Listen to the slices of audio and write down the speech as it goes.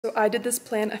So I did this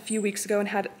plan a few weeks ago and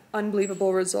had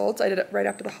unbelievable results. I did it right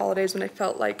after the holidays when I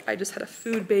felt like I just had a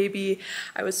food baby.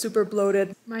 I was super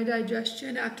bloated. My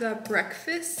digestion after that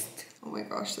breakfast. Oh my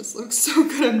gosh, this looks so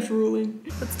good. I'm drooling.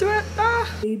 Let's do it.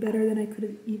 Ah! Way better than I could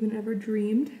have even ever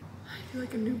dreamed. I feel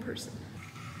like a new person.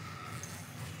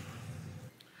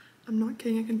 I'm not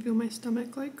kidding, I can feel my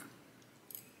stomach like.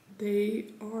 They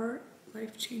are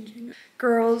life-changing.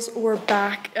 Girls, we're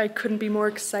back. I couldn't be more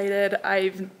excited. I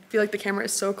feel like the camera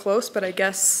is so close, but I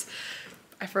guess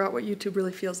I forgot what YouTube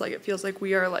really feels like. It feels like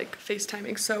we are like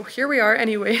FaceTiming. So here we are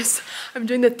anyways. I'm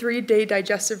doing the 3-day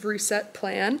digestive reset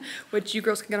plan, which you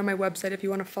girls can get on my website if you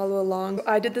want to follow along.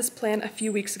 I did this plan a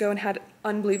few weeks ago and had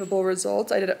unbelievable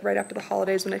results. I did it right after the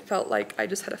holidays when I felt like I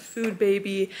just had a food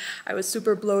baby. I was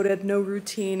super bloated, no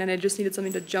routine, and I just needed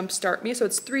something to jumpstart me. So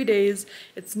it's 3 days,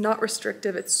 it's not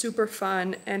restrictive, it's super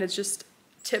fun, and it's just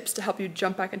tips to help you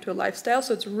jump back into a lifestyle.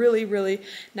 So it's really, really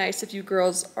nice if you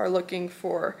girls are looking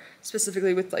for,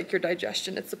 specifically with like your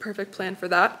digestion, it's the perfect plan for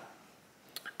that.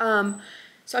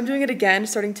 So I'm doing it again,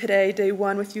 starting today, day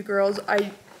 1 with you girls.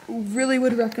 I really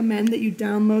would recommend that you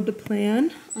download the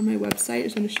plan on my website. I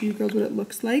just want to show you girls what it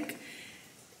looks like.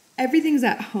 Everything's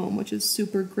at home, which is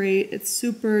super great. It's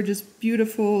super just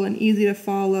beautiful and easy to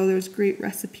follow. There's great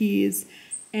recipes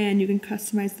and you can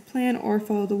customize the plan or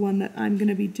follow the one that I'm going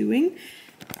to be doing.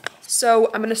 So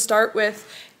I'm going to start with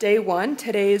day 1.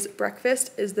 Today's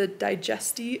breakfast is the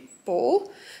Digestive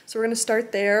bowl. So we're going to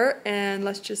start there and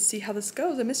let's just see how this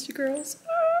goes. I missed you girls.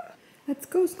 Ah. Let's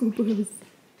go, Scoopers.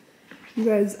 You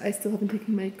guys, I still haven't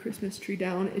taken my Christmas tree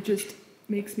down. It just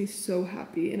makes me so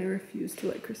happy and I refuse to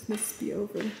let Christmas be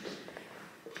over.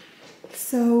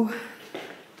 So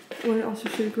I want to also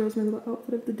show you girls my little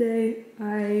outfit of the day.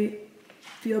 I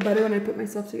feel better when I put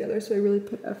myself together, so I really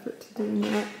put effort to doing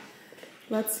that.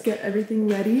 Let's get everything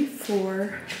ready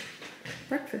for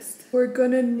breakfast. We're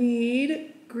gonna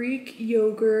need Greek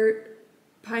yogurt,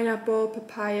 pineapple,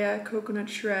 papaya, coconut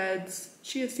shreds,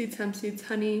 chia seeds, hemp seeds,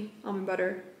 honey, almond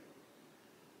butter.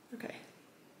 Okay,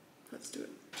 let's do it.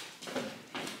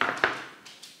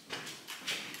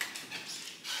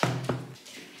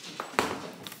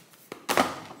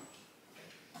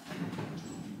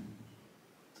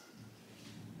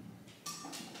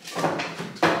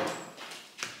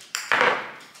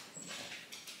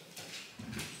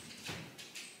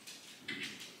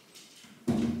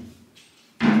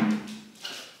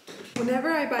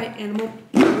 Whenever I buy animal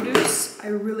produce, I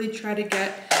really try to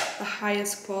get the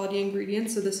highest quality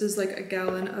ingredients. So this is like a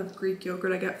gallon of Greek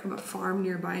yogurt I get from a farm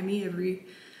nearby me every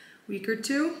week or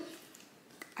two.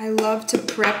 I love to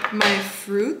prep my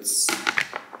fruits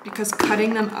because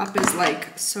cutting them up is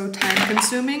like so time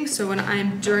consuming. So when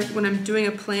I'm doing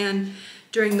a plan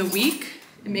during the week,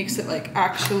 it makes it like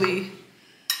actually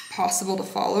possible to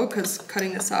follow because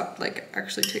cutting this up like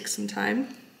actually takes some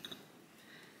time.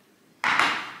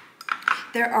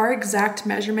 There are exact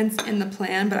measurements in the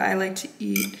plan, but I like to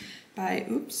eat by,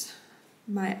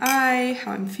 my eye,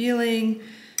 how I'm feeling.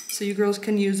 So you girls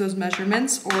can use those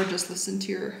measurements or just listen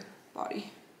to your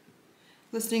body.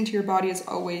 Listening to your body is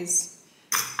always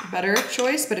a better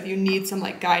choice, but if you need some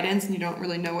like guidance and you don't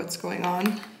really know what's going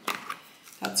on,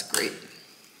 that's great.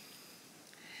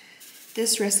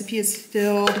 This recipe is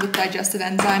filled with digestive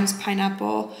enzymes.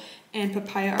 Pineapple and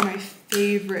papaya are my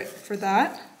favorite for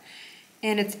that.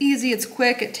 And it's easy, it's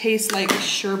quick, it tastes like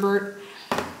sherbet.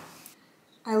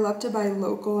 I love to buy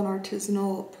local and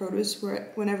artisanal produce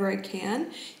whenever I can.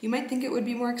 You might think it would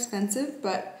be more expensive,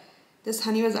 but this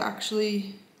honey was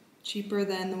actually cheaper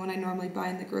than the one I normally buy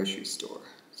in the grocery store.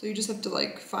 So you just have to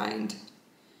like find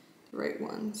the right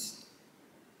ones.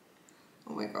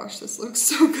 Oh my gosh, this looks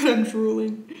so good, I'm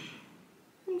drooling.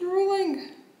 I'm drooling.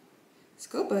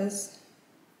 Scopas.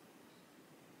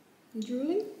 You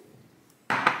drooling?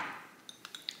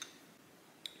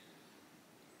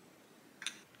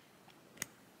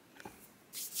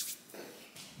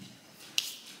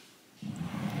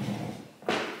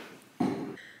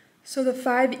 So the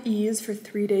 5 E's for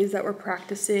 3 days that we're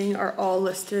practicing are all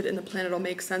listed in the plan. It'll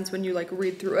make sense when you like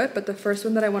read through it. But the first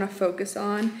one that I want to focus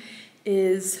on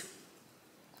is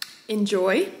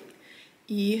enjoy.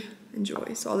 E,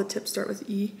 enjoy. So all the tips start with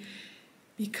E.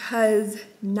 Because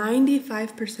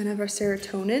 95% of our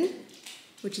serotonin,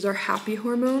 which is our happy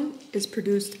hormone, is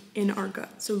produced in our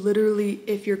gut. So literally,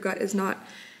 if your gut is not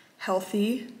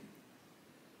healthy,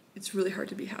 it's really hard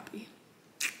to be happy.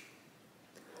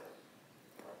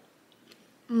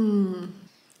 And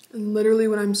literally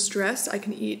when I'm stressed, I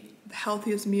can eat the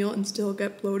healthiest meal and still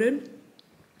get bloated.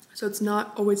 So it's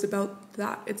not always about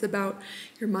that. It's about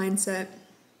your mindset,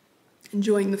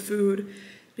 enjoying the food,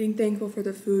 being thankful for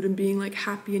the food, and being like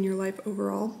happy in your life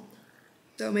overall.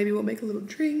 So maybe we'll make a little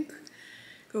drink,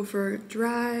 go for a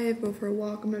drive, go for a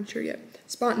walk, I'm not sure yet.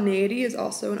 Spontaneity is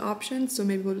also an option, so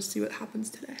maybe we'll just see what happens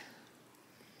today.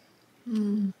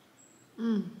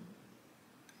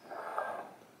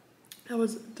 That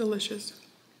was delicious.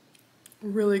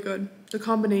 Really good. The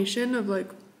combination of like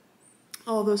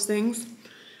all those things,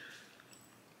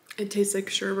 it tastes like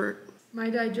sherbet. My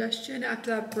digestion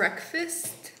after that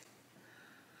breakfast,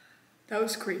 that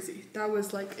was crazy. That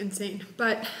was like insane.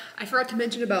 But I forgot to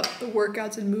mention about the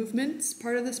workouts and movements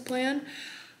part of this plan.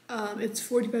 It's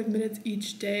 45 minutes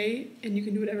each day and you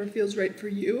can do whatever feels right for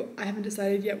you. I haven't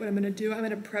decided yet what I'm gonna do. I'm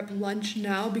gonna prep lunch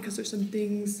now because there's some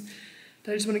things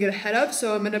that I just wanna get ahead of.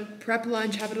 So I'm gonna prep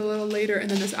lunch, have it a little later, and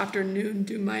then this afternoon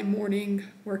do my morning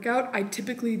workout. I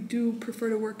typically do prefer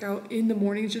to work out in the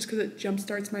mornings just because it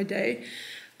jumpstarts my day.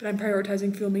 But I'm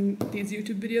prioritizing filming these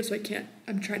YouTube videos, so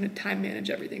I'm trying to time manage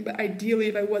everything. But ideally,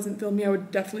 if I wasn't filming, I would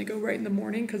definitely go right in the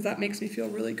morning because that makes me feel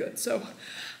really good. So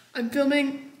I'm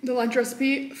filming the lunch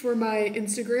recipe for my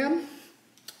Instagram.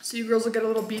 So you girls will get a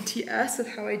little BTS of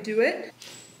how I do it.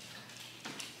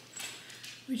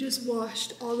 We just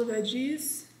washed all the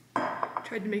veggies.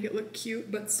 Tried to make it look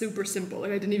cute, but super simple.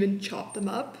 Like I didn't even chop them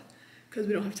up because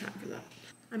we don't have time for that.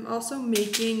 I'm also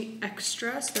making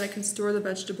extra so that I can store the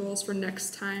vegetables for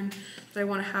next time that I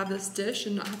want to have this dish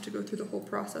and not have to go through the whole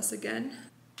process again.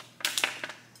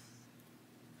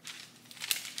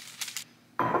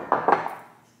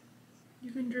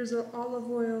 You can drizzle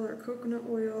olive oil or coconut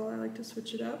oil. I like to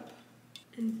switch it up.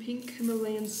 And pink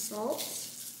Himalayan salt.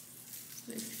 It's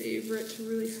my favorite to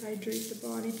really hydrate the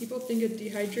body. People think it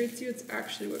dehydrates you. It's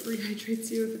actually what rehydrates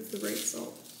you if it's the right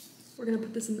salt. We're gonna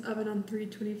put this in the oven on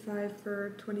 325 for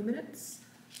 20 minutes.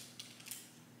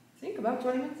 I think about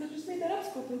 20 minutes. I just made that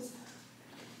up, Scoopers.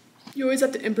 You always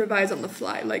have to improvise on the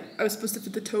fly. Like I was supposed to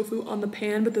put the tofu on the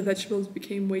pan, but the vegetables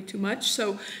became way too much.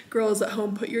 So girls at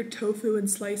home, put your tofu in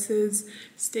slices,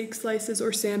 steak slices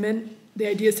or salmon. The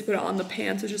idea is to put it on the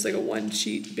pan, so it's just like a one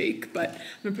sheet bake, but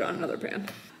I'm gonna put it on another pan.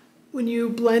 When you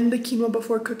blend the quinoa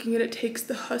before cooking it, it takes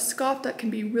the husk off. That can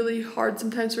be really hard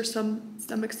sometimes for some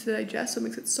stomachs to digest, so it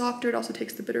makes it softer. It also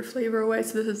takes the bitter flavor away.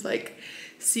 So this is like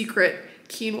secret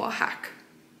quinoa hack.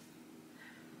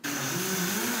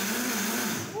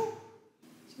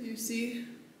 So you see,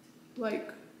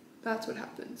 like, that's what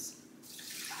happens.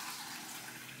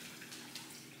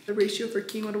 The ratio for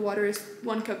quinoa to water is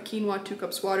 1 cup quinoa, 2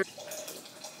 cups water.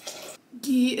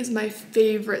 Ghee is my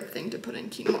favorite thing to put in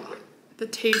quinoa. The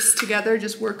taste together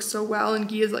just works so well, and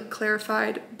ghee is like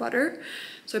clarified butter.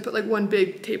 So I put like 1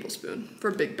 big tablespoon for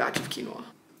a big batch of quinoa.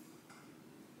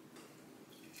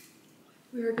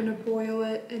 We are gonna boil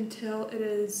it until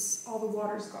all the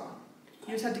water's gone.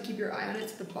 You just have to keep your eye on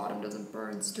it so the bottom doesn't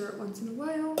burn. Stir it once in a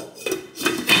while.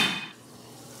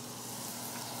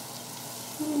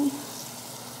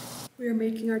 We are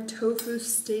making our tofu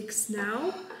steaks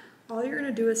now. All you're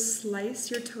gonna do is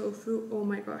slice your tofu. Oh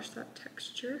my gosh, that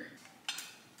texture.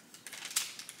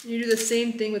 You do the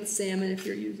same thing with salmon if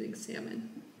you're using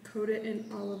salmon. Coat it in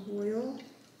olive oil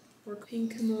or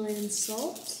pink Himalayan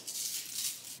salt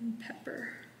and pepper.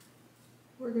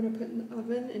 We're gonna put in the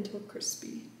oven until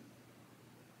crispy.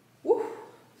 Woo!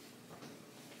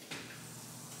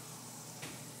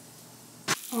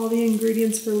 All the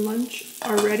ingredients for lunch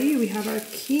are ready. We have our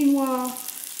quinoa,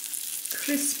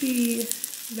 crispy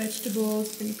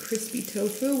vegetables, and crispy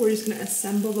tofu. We're just gonna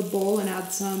assemble the bowl and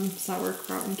add some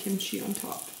sauerkraut and kimchi on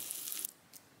top.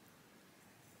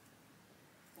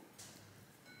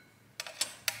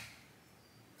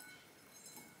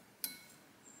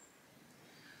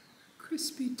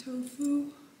 Crispy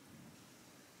tofu.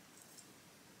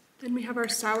 Then we have our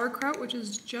sauerkraut, which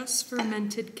is just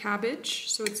fermented cabbage.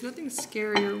 So it's nothing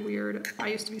scary or weird. I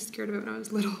used to be scared of it when I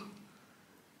was little.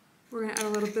 We're gonna add a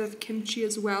little bit of kimchi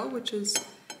as well, which is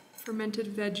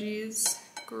fermented veggies.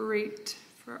 Great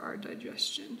for our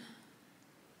digestion.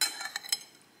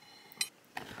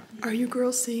 Are you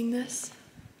girls seeing this?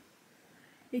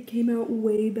 It came out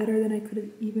way better than I could have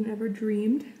even ever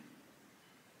dreamed.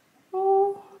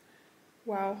 Oh.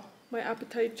 Wow, my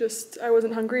appetite I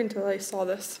wasn't hungry until I saw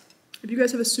this. If you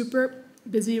guys have a super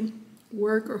busy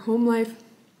work or home life,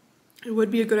 it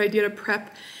would be a good idea to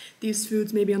prep these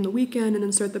foods maybe on the weekend and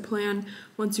then start the plan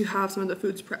once you have some of the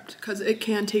foods prepped, because it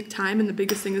can take time, and the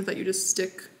biggest thing is that you just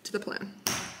stick to the plan.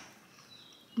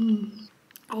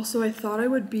 Also, I thought I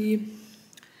would be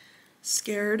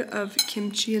scared of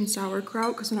kimchi and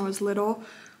sauerkraut because when I was little,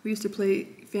 we used to play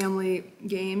family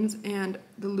games and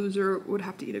the loser would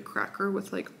have to eat a cracker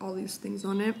with like all these things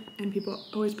on it, and people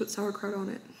always put sauerkraut on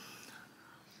it.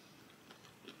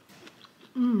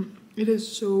 It is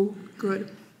so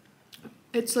good.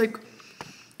 It's like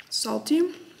salty,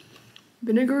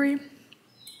 vinegary.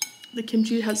 The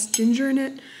kimchi has ginger in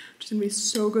it, which is gonna be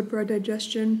so good for our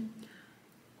digestion.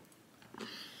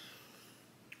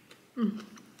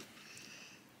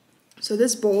 So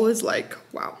this bowl is like,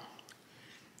 wow,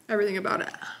 everything about it.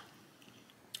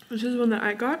 This is one that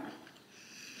I got.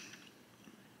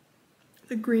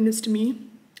 The greenest to me.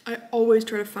 I always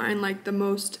try to find like the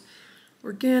most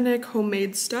organic,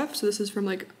 homemade stuff. So this is from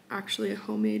like actually a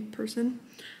homemade person.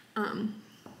 So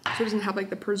it doesn't have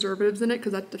like the preservatives in it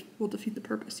because that will defeat the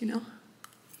purpose, you know?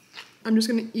 I'm just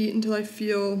gonna eat until I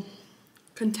feel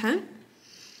content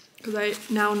because I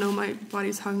now know my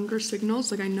body's hunger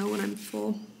signals. Like I know when I'm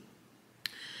full.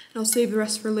 And I'll save the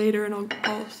rest for later and I'll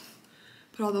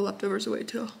put all the leftovers away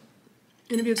too.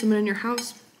 And if you have someone in your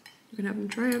house, you can have them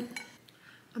try it.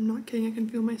 I'm not kidding, I can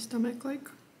feel my stomach like,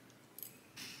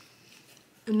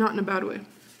 and not in a bad way.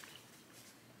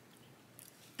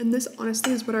 And this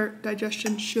honestly is what our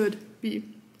digestion should be.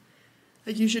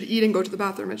 Like you should eat and go to the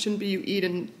bathroom. It shouldn't be you eat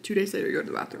and 2 days later you go to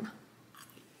the bathroom.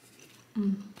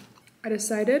 I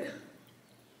decided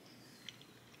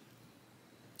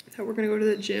that we're gonna go to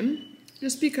the gym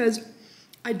just because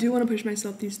I do want to push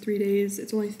myself these 3 days.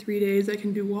 It's only 3 days. I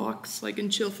can do walks like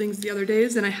and chill things the other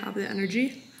days and I have the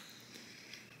energy.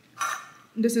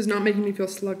 This is not making me feel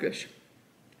sluggish.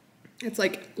 It's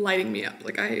like lighting me up.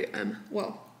 Like I am,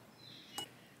 well,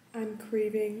 I'm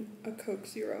craving a Coke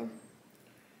Zero.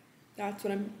 That's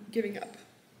what I'm giving up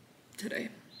today.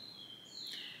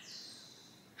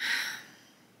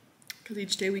 Because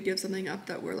each day we give something up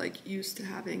that we're like used to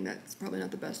having that's probably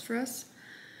not the best for us.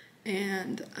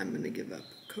 And I'm gonna give up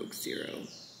Coke Zero.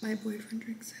 My boyfriend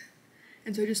drinks it.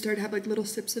 And so I just started to have like little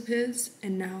sips of his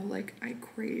and now like I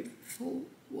crave full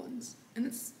ones. And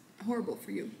it's horrible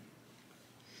for you.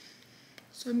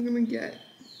 So I'm gonna get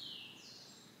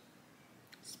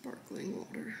sparkling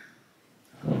water.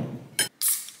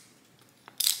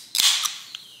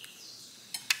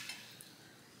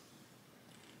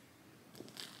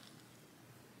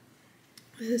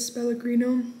 This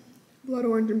Pellegrino, blood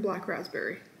orange and black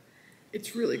raspberry.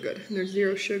 It's really good. And there's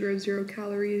 0 sugar, 0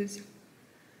 calories.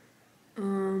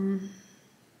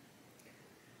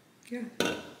 Yeah.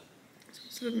 So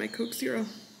instead of my Coke Zero.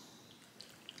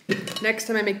 Next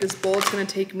time I make this bowl, it's gonna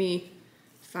take me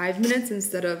 5 minutes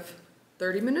instead of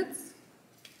 30 minutes.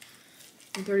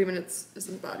 And 30 minutes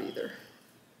isn't bad either.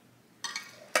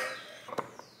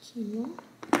 So,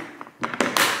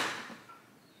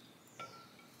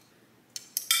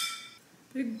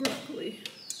 big broccoli.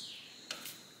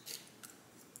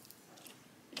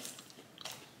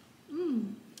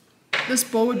 This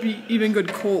bowl would be even good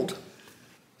cold.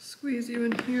 Squeeze you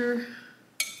in here.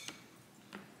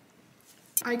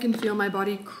 I can feel my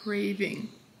body craving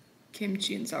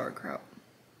kimchi and sauerkraut.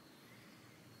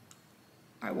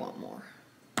 I want more.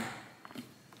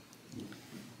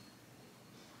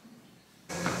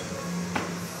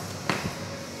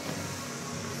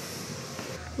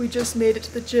 We just made it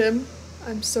to the gym.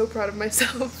 I'm so proud of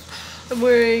myself. I'm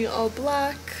wearing all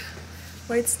black,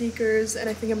 white sneakers, and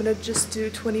I think I'm gonna just do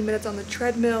 20 minutes on the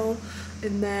treadmill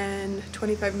and then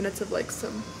 25 minutes of like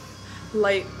some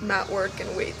light mat work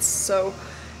and weights. So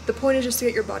the point is just to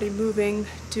get your body moving,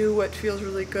 do what feels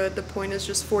really good. The point is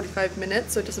just 45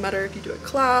 minutes, so it doesn't matter if you do a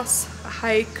class, a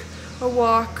hike, a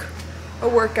walk, a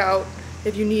workout.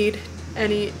 If you need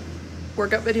any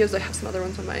workout videos, I have some other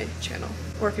ones on my channel.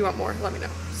 Or if you want more, let me know.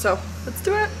 So let's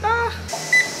do it.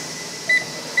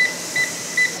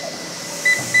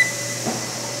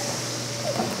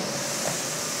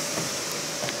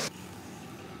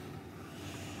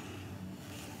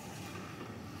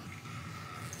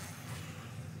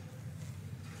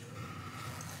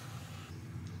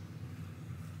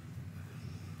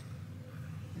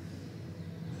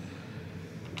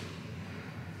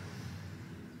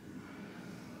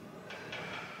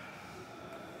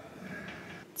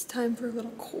 It's time for a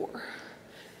little core.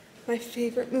 My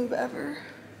favorite move ever.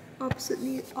 Opposite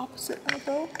knee, opposite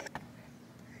elbow.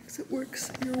 Because it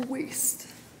works your waist.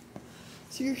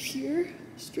 So you're here,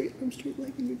 straight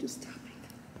leg, and you're just tapping.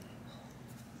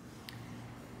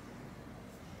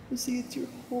 You see it's your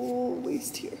whole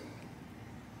waist here.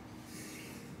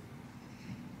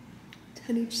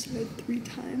 10 each side 3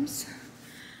 times.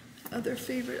 My other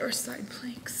favorite are side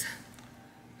planks.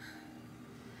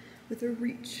 With a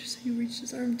reach, so you reach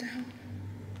his arm down.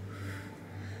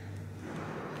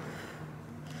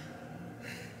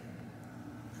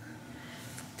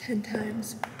 Ten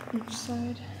times each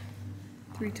side,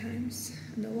 3 times.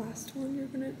 And the last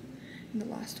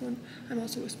one I'm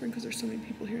also whispering because there's so many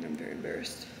people here and I'm very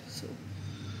embarrassed. So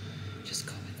just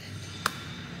go with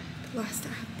it.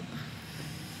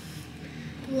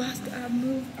 The Last ab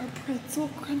move are pretzel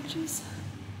crunches.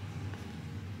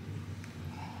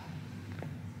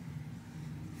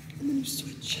 And then you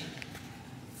switch.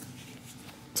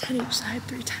 10 each side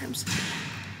 3 times.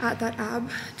 Add that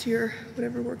ab to your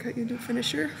whatever workout you do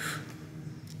finisher.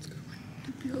 It's a good one.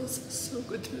 It feels so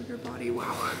good to move your body.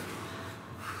 Wow.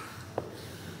 I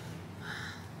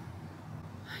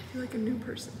feel like a new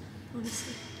person,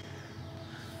 honestly.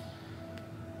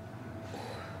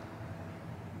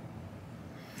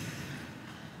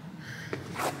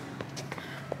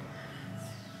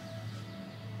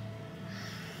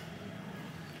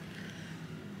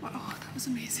 Wow, that was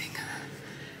amazing.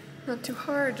 Not too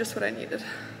hard, just what I needed.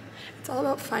 It's all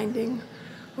about finding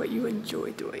what you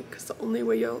enjoy doing, because the only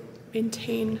way you'll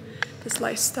maintain this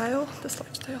lifestyle is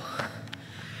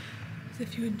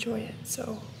if you enjoy it.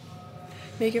 So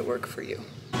make it work for you.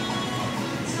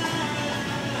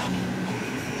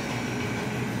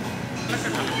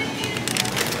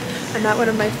 I'm at one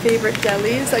of my favorite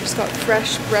delis. I just got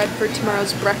fresh bread for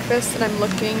tomorrow's breakfast, and I'm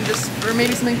looking just for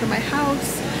maybe something for my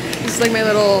house. This is like my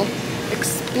little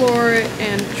explore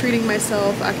and treating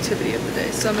myself activity of the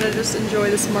day. So I'm gonna just enjoy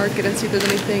this market and see if there's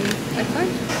anything I find.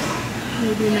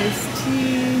 Maybe a nice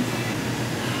tea.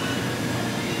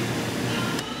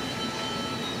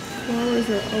 Flowers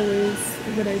are always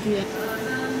a good idea.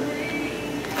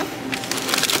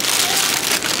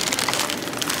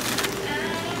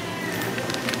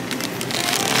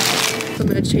 I'm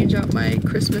gonna change out my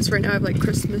Christmas. Right now I have like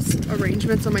Christmas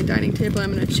arrangements on my dining table.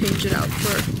 I'm gonna change it out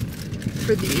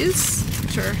for these,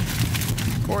 which are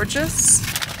gorgeous.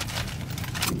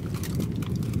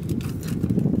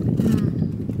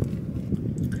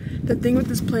 The thing with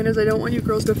this plan is I don't want you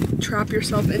girls to trap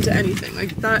yourself into anything.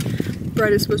 Like that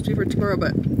bread is supposed to be for tomorrow,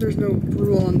 but there's no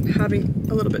rule on having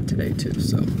a little bit today too,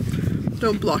 so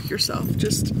don't block yourself.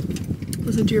 Just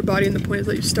listen to your body, and the point is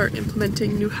that you start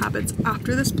implementing new habits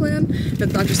after this plan.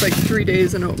 It's not just like 3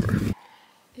 days and over.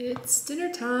 It's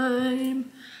dinner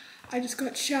time. I just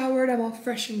got showered. I'm all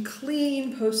fresh and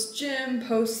clean, post gym,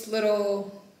 post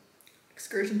little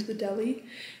excursion to the deli.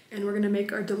 And we're gonna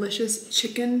make our delicious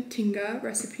chicken tinga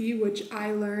recipe, which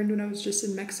I learned when I was just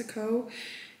in Mexico.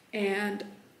 And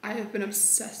I have been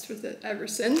obsessed with it ever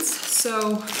since.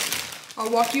 So I'll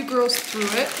walk you girls through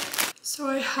it. So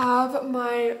I have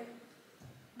my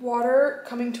water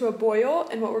coming to a boil,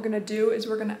 and what we're gonna do is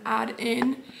we're gonna add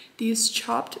in these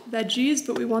chopped veggies,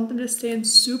 but we want them to stay in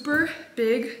super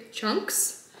big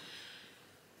chunks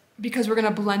because we're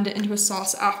gonna blend it into a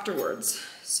sauce afterwards.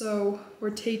 So we're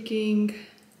taking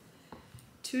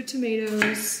 2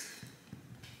 tomatoes,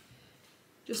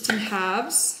 just in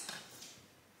halves.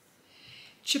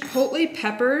 Chipotle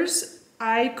peppers.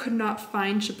 I could not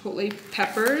find chipotle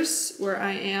peppers where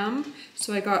I am,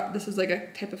 so I got, this is like a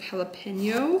type of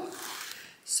jalapeno.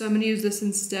 So I'm gonna use this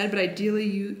instead, but ideally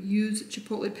you use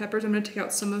chipotle peppers. I'm gonna take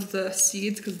out some of the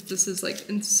seeds because this is like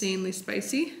insanely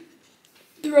spicy.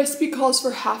 The recipe calls for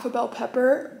half a bell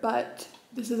pepper, but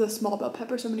this is a small bell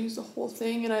pepper, so I'm gonna use the whole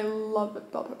thing, and I love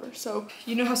bell pepper. So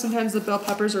you know how sometimes the bell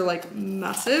peppers are like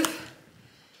massive?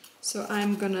 So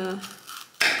I'm gonna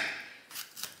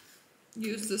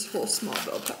use this whole small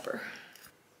bell pepper.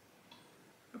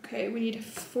 Okay, we need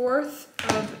 1/4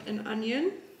 of an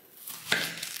onion.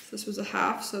 This was a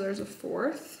half, so there's a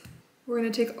 1/4. We're gonna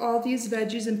take all these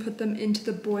veggies and put them into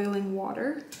the boiling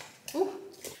water. Oh.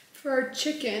 For our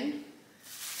chicken,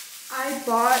 I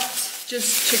bought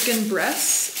just chicken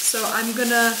breasts, so I'm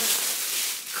gonna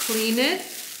clean it.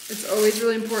 It's always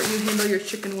really important you handle your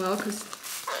chicken well because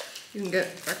you can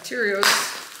get bacteria.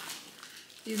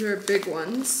 These are big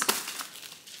ones.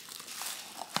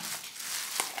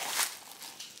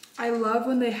 I love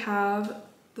when they have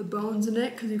the bones in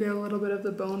it because you get a little bit of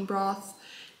the bone broth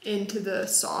into the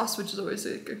sauce, which is always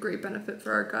a great benefit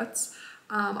for our guts.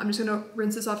 I'm just gonna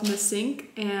rinse this off in the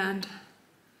sink and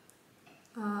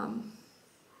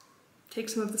take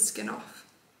some of the skin off.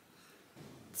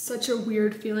 It's such a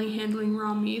weird feeling handling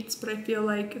raw meats, but I feel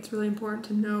like it's really important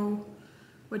to know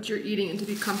what you're eating and to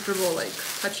be comfortable like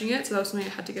touching it. So that was something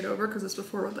I had to get over because this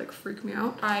before would like freak me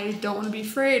out. I don't want to be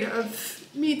afraid of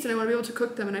meats, and I want to be able to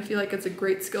cook them, and I feel like it's a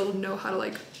great skill to know how to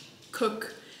like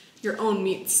cook your own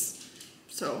meats.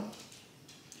 So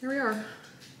here we are.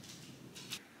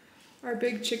 Our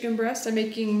big chicken breast, I'm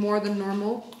making more than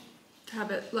normal to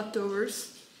have it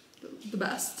leftovers, the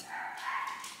best.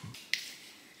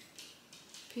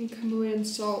 Pink Himalayan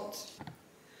salt.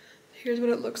 Here's what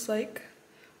it looks like.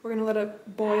 We're gonna let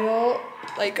it boil,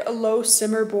 like a low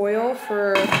simmer boil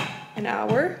for an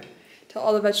hour till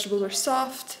all the vegetables are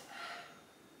soft.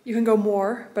 You can go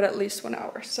more, but at least 1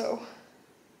 hour. So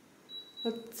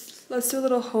let's do a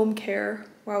little home care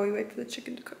while we wait for the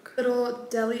chicken to cook. Little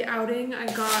deli outing. I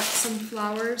got some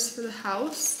flowers for the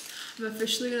house. I'm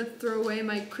officially gonna throw away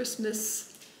my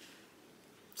Christmas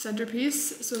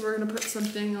centerpiece, so we're gonna put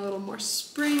something a little more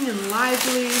spring and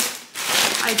lively.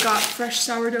 I got fresh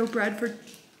sourdough bread for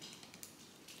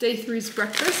day 3's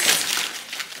breakfast.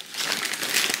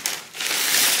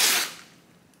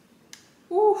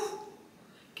 Ooh,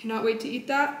 cannot wait to eat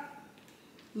that,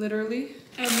 literally.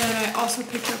 And then I also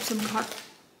picked up some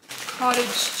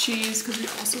cottage cheese because we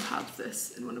also have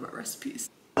this in one of our recipes.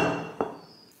 I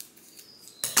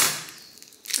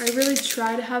really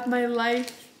try to have my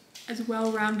life as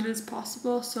well-rounded as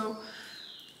possible, so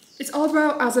it's all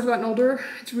about, as I've gotten older,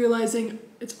 it's realizing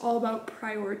it's all about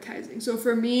prioritizing. So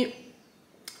for me,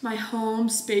 my home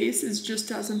space is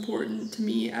just as important to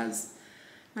me as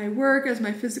my work, as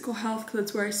my physical health, because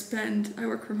it's where I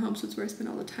work from home, so it's where I spend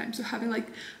all the time. So having like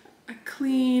a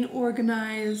clean,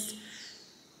 organized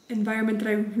environment that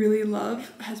I really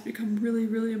love has become really,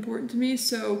 really important to me,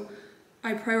 so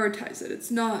I prioritize it.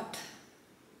 It's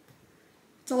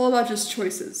all about just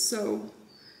choices. So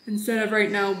instead of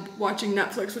right now watching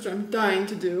Netflix, which I'm dying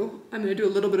to do, I'm gonna do a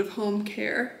little bit of home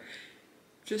care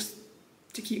just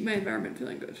to keep my environment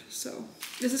feeling good. So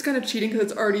this is kind of cheating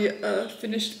because it's already a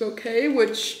finished bouquet,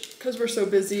 which, because we're so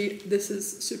busy, this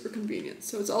is super convenient.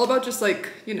 So it's all about just like,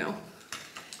 you know,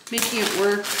 making it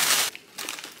work.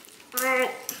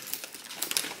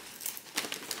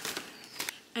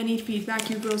 Any feedback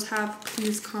you girls have,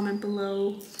 please comment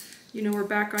below. You know, we're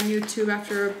back on YouTube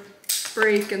after a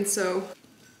break, and so...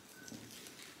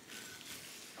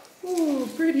 Ooh,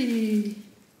 pretty.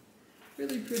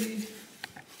 Really pretty.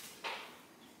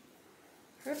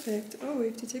 Perfect. Oh, we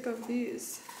have to take off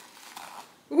these.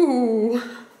 Ooh.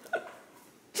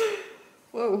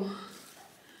 Whoa.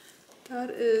 That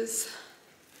is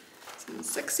some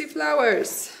sexy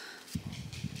flowers.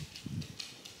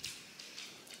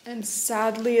 And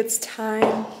sadly, it's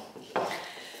time to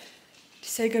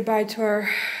say goodbye to our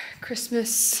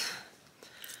Christmas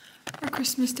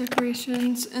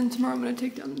decorations, and tomorrow I'm gonna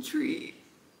take down the tree.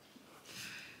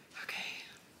 Okay,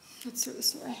 let's throw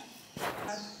this away.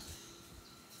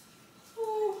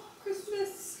 Oh,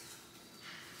 Christmas.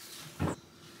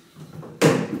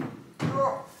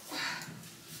 Oh.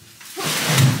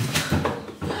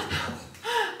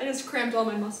 I just cramped all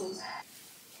my muscles.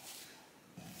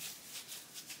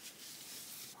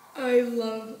 I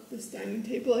love this dining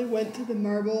table. I went to the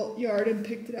marble yard and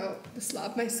picked it out, the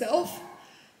slab myself.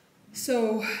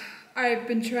 So I've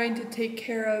been trying to take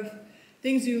care of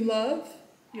things you love.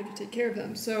 You have to take care of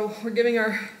them. So we're giving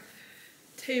our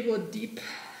table a deep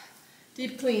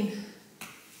clean.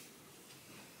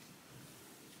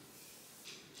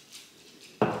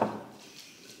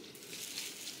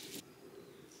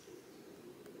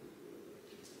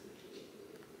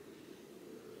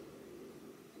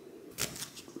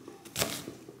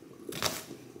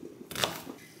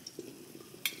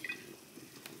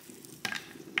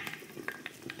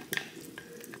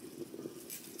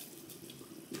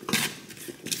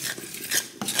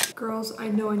 Girls, I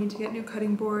know I need to get new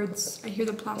cutting boards. I hear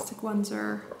the plastic ones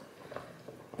are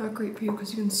not great for you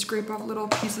because you can scrape off little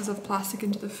pieces of plastic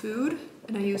into the food.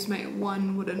 And I use my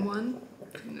one wooden one.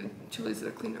 The chilies that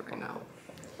are cleaner right now.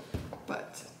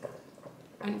 But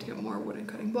I need to get more wooden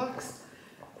cutting blocks.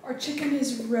 Our chicken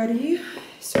is ready.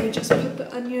 So we just put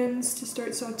the onions to start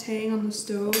sauteing on the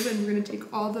stove, and we're gonna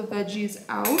take all the veggies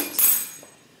out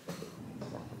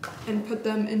and put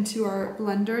them into our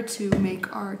blender to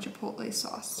make our chipotle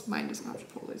sauce. Mine doesn't have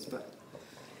chipotles, but...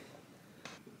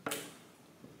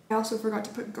 I also forgot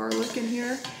to put garlic in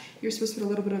here. You're supposed to put a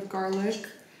little bit of garlic.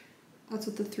 That's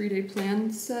what the 3-day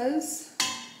plan says,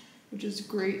 which is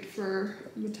great for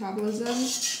metabolism.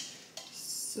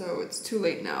 So it's too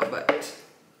late now, but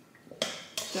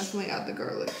definitely add the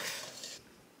garlic.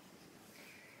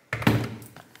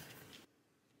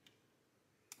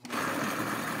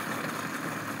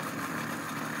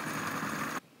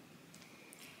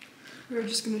 We're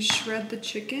just gonna shred the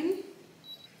chicken.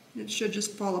 It should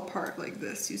just fall apart like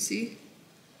this, you see?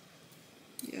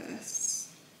 Yes.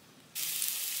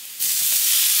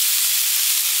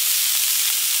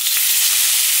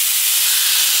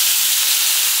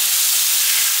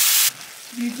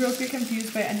 If you girls get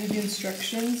confused by any of the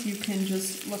instructions, you can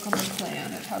just look on the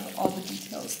plan. It has all the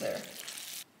details there.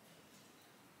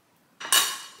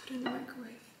 Put it in the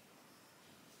microwave.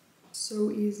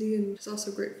 So easy, and it's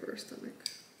also great for our stomach.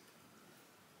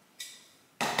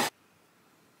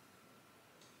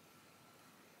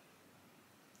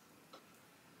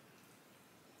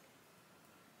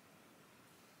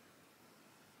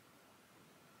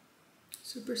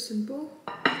 Super simple.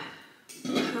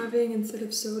 having, instead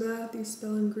of soda, these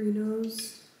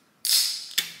Spellingrinos.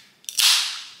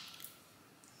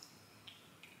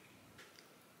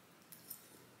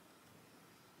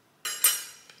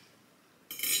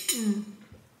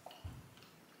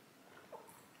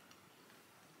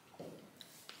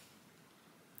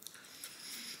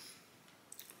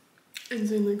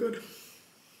 Insanely good.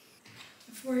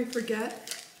 Before I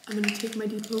forget, I'm gonna take my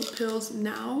depot pills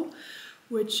now,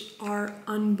 which are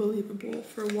unbelievable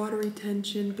for water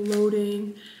retention,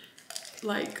 bloating,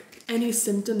 like any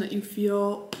symptom that you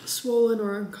feel swollen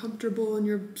or uncomfortable in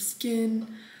your skin.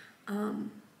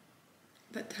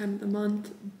 That time of the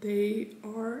month, they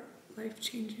are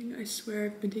life-changing. I swear,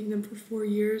 I've been taking them for 4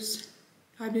 years,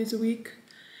 5 days a week,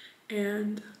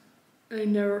 and they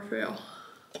never fail.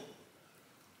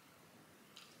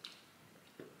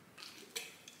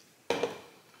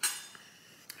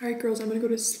 Alright girls, I'm gonna go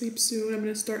to sleep soon. I'm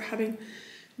gonna start having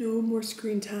no more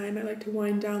screen time. I like to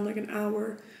wind down like an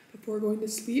hour before going to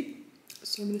sleep.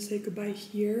 So I'm gonna say goodbye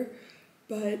here.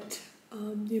 But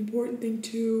the important thing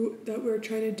too that we're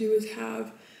trying to do is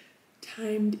have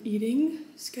timed eating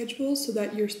schedules so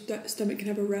that your stomach can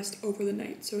have a rest over the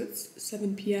night. So it's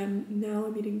 7 p.m. now,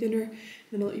 I'm eating dinner, and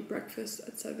then I'll eat breakfast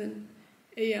at 7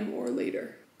 a.m. or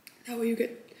later. That way you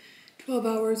get 12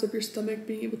 hours of your stomach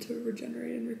being able to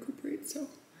regenerate and recuperate. So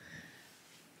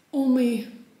only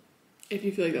if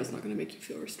you feel like that's not going to make you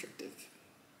feel restrictive.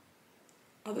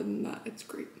 Other than that, it's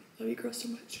great. Love you girls so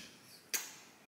much.